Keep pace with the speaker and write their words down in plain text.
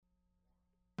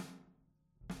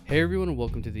Hey everyone, and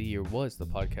welcome to The Year Was, the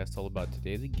podcast all about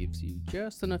today that gives you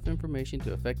just enough information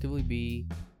to effectively be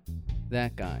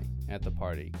that guy at the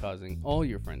party, causing all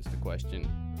your friends to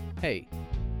question, hey,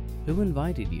 who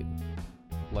invited you?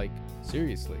 Like,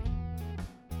 seriously,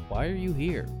 why are you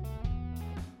here?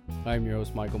 I'm your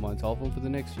host, Michael Montalvo, and for the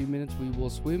next few minutes we will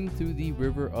swim through the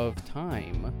river of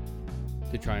time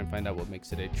to try and find out what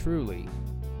makes it a truly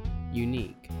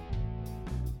unique.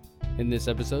 In this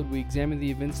episode, we examine the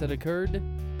events that occurred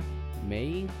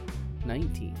May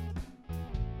 19th.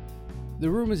 The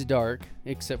room is dark,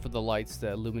 except for the lights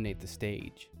that illuminate the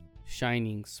stage,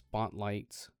 shining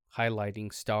spotlights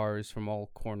highlighting stars from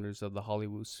all corners of the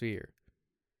Hollywood sphere.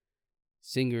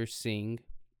 Singers sing,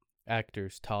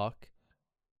 actors talk,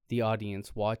 the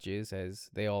audience watches as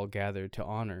they all gather to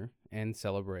honor and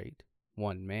celebrate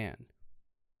one man.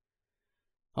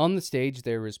 On the stage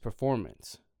there is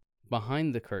performance.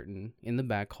 Behind the curtain, in the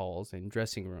back halls and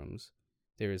dressing rooms,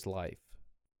 there is life.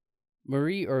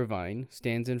 Marie Irvine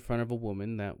stands in front of a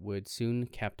woman that would soon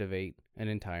captivate an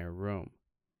entire room.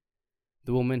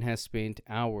 The woman has spent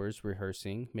hours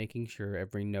rehearsing, making sure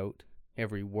every note,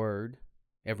 every word,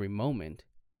 every moment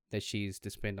that she is to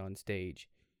spend on stage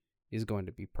is going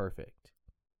to be perfect.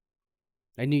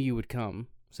 "I knew you would come,"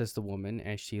 says the woman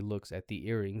as she looks at the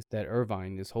earrings that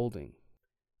Irvine is holding,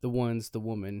 the ones the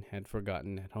woman had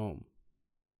forgotten at home.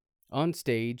 On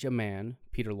stage, a man,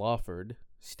 Peter Lawford,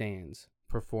 stands,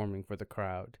 performing for the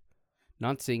crowd.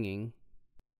 Not singing,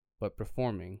 but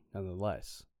performing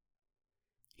nonetheless.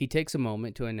 He takes a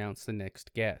moment to announce the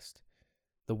next guest,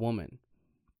 the woman,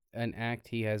 an act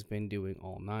he has been doing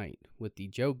all night, with the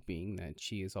joke being that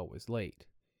she is always late.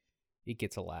 It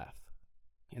gets a laugh,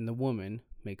 and the woman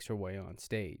makes her way on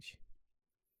stage.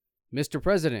 "Mr.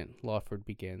 President," Lawford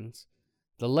begins,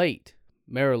 "the late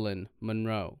Marilyn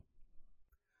Monroe."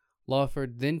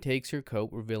 Lawford then takes her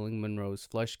coat, revealing Monroe's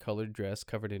flesh-colored dress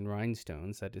covered in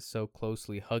rhinestones that is so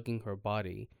closely hugging her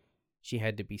body she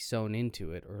had to be sewn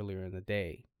into it earlier in the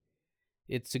day.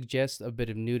 It suggests a bit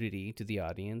of nudity to the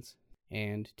audience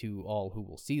and to all who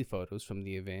will see photos from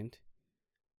the event,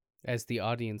 as the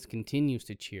audience continues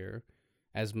to cheer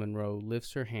as Monroe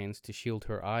lifts her hands to shield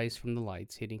her eyes from the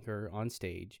lights hitting her on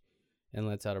stage and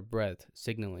lets out a breath,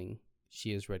 signaling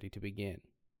she is ready to begin.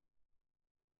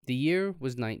 The year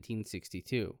was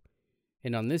 1962,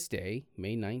 and on this day,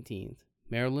 May 19th,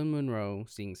 Marilyn Monroe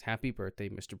sings "Happy Birthday,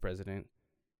 Mr. President"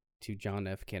 to John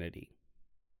F. Kennedy.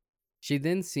 She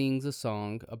then sings a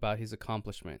song about his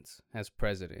accomplishments as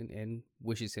president and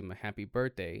wishes him a happy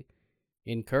birthday,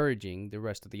 encouraging the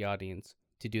rest of the audience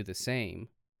to do the same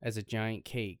as a giant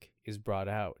cake is brought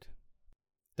out.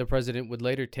 The president would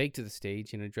later take to the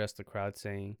stage and address the crowd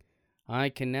saying, "I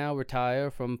can now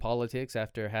retire from politics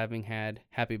after having had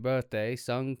 'Happy Birthday'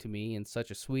 sung to me in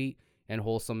such a sweet and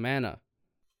wholesome manner."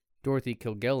 Dorothy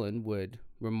Kilgallen would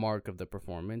remark of the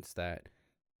performance that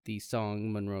the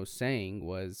song Monroe sang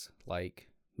was like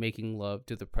making love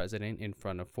to the president in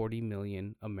front of 40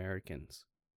 million Americans.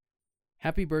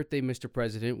 "Happy Birthday, Mr.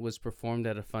 President" was performed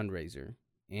at a fundraiser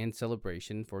and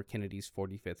celebration for Kennedy's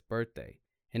 45th birthday,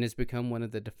 and has become one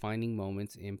of the defining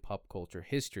moments in pop culture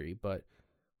history, but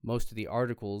most of the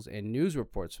articles and news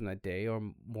reports from that day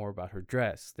are more about her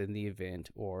dress than the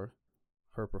event or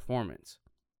her performance.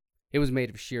 It was made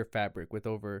of sheer fabric with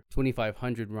over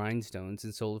 2,500 rhinestones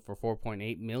and sold for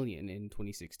 $4.8 million in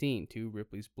 2016 to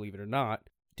Ripley's Believe It or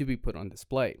Not to be put on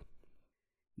display.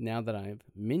 Now that I've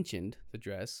mentioned the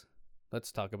dress,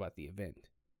 let's talk about the event.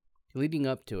 Leading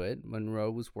up to it,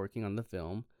 Monroe was working on the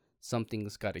film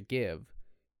Something's Gotta Give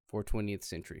for 20th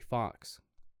Century Fox.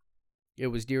 It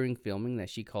was during filming that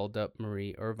she called up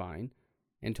Marie Irvine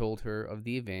and told her of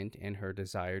the event and her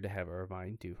desire to have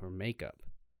Irvine do her makeup.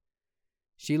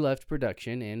 She left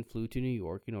production and flew to New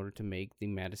York in order to make the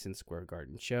Madison Square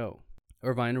Garden show.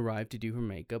 Irvine arrived to do her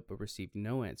makeup but received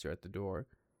no answer at the door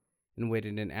and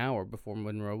waited an hour before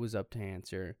Monroe was up to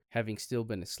answer, having still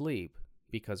been asleep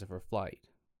because of her flight.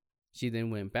 She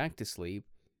then went back to sleep,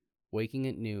 waking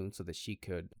at noon so that she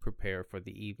could prepare for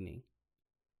the evening.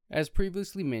 As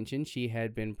previously mentioned, she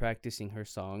had been practicing her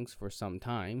songs for some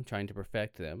time, trying to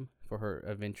perfect them for her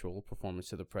eventual performance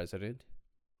to the president.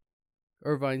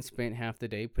 Irvine spent half the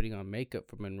day putting on makeup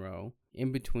for Monroe,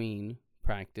 in between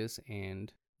practice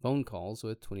and phone calls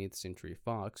with 20th Century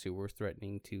Fox, who were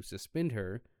threatening to suspend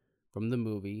her from the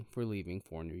movie for leaving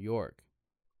for New York.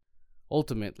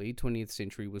 Ultimately, 20th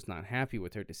Century was not happy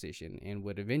with her decision and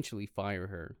would eventually fire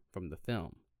her from the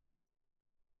film.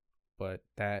 But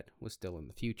that was still in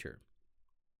the future.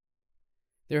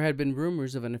 There had been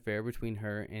rumors of an affair between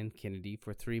her and Kennedy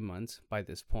for 3 months by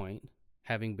this point,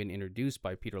 having been introduced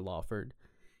by Peter Lawford,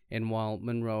 And while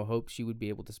Monroe hoped she would be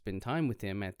able to spend time with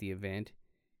him at the event,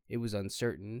 it was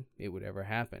uncertain it would ever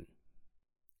happen.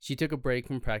 She took a break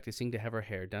from practicing to have her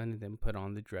hair done and then put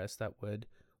on the dress that would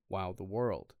wow the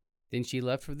world. Then she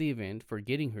left for the event,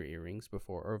 forgetting her earrings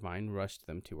before Irvine rushed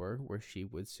them to her, where she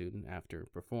would soon after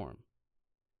perform.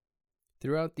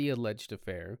 Throughout the alleged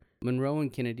affair, Monroe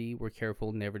and Kennedy were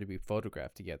careful never to be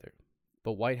photographed together,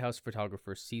 but White House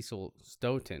photographer Cecil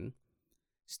Stoughton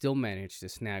still managed to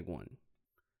snag one.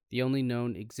 The only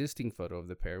known existing photo of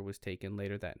the pair was taken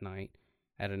later that night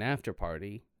at an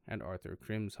after-party at Arthur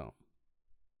Krim's home.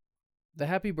 The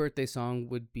Happy Birthday song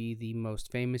would be the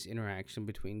most famous interaction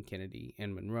between Kennedy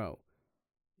and Monroe,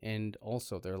 and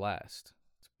also their last,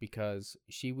 because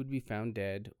she would be found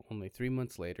dead only 3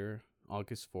 months later,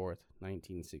 August 4th,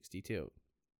 1962.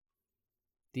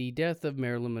 The death of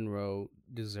Marilyn Monroe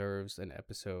deserves an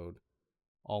episode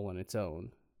all on its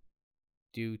own,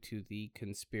 due to the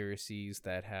conspiracies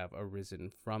that have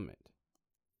arisen from it.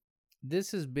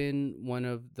 This has been one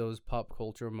of those pop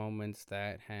culture moments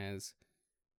that has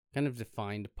kind of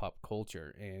defined pop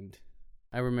culture, and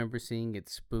I remember seeing it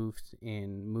spoofed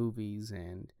in movies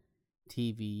and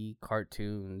TV,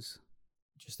 cartoons,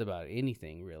 just about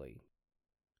anything really.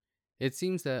 It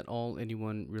seems that all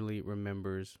anyone really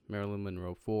remembers Marilyn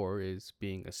Monroe for is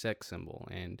being a sex symbol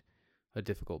and a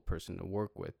difficult person to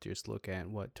work with. Just look at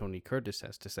what Tony Curtis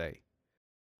has to say.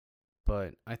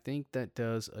 But I think that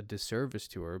does a disservice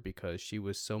to her because she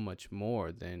was so much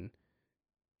more than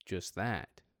just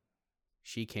that.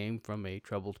 She came from a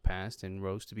troubled past and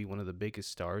rose to be one of the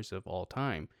biggest stars of all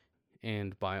time.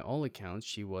 And by all accounts,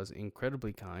 she was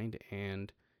incredibly kind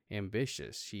and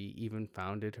ambitious. She even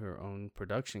founded her own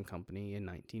production company in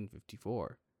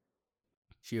 1954.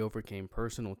 She overcame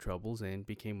personal troubles and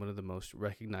became one of the most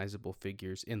recognizable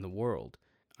figures in the world.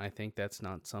 I think that's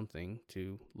not something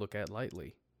to look at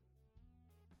lightly.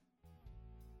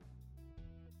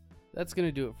 That's going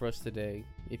to do it for us today.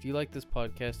 If you like this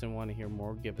podcast and want to hear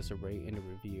more, give us a rate and a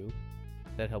review.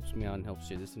 That helps me out and helps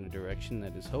steer this in a direction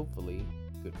that is hopefully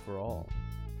good for all.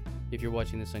 If you're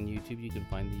watching this on YouTube, you can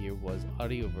find the Year Was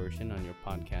audio version on your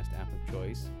podcast app of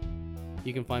choice.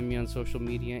 You can find me on social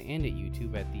media and at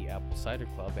YouTube at the Apple Cider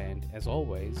Club. And as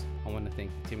always, I want to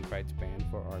thank the Tim Kreitz Band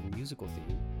for our musical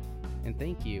theme. And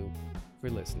thank you for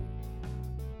listening.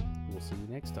 We'll see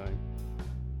you next time.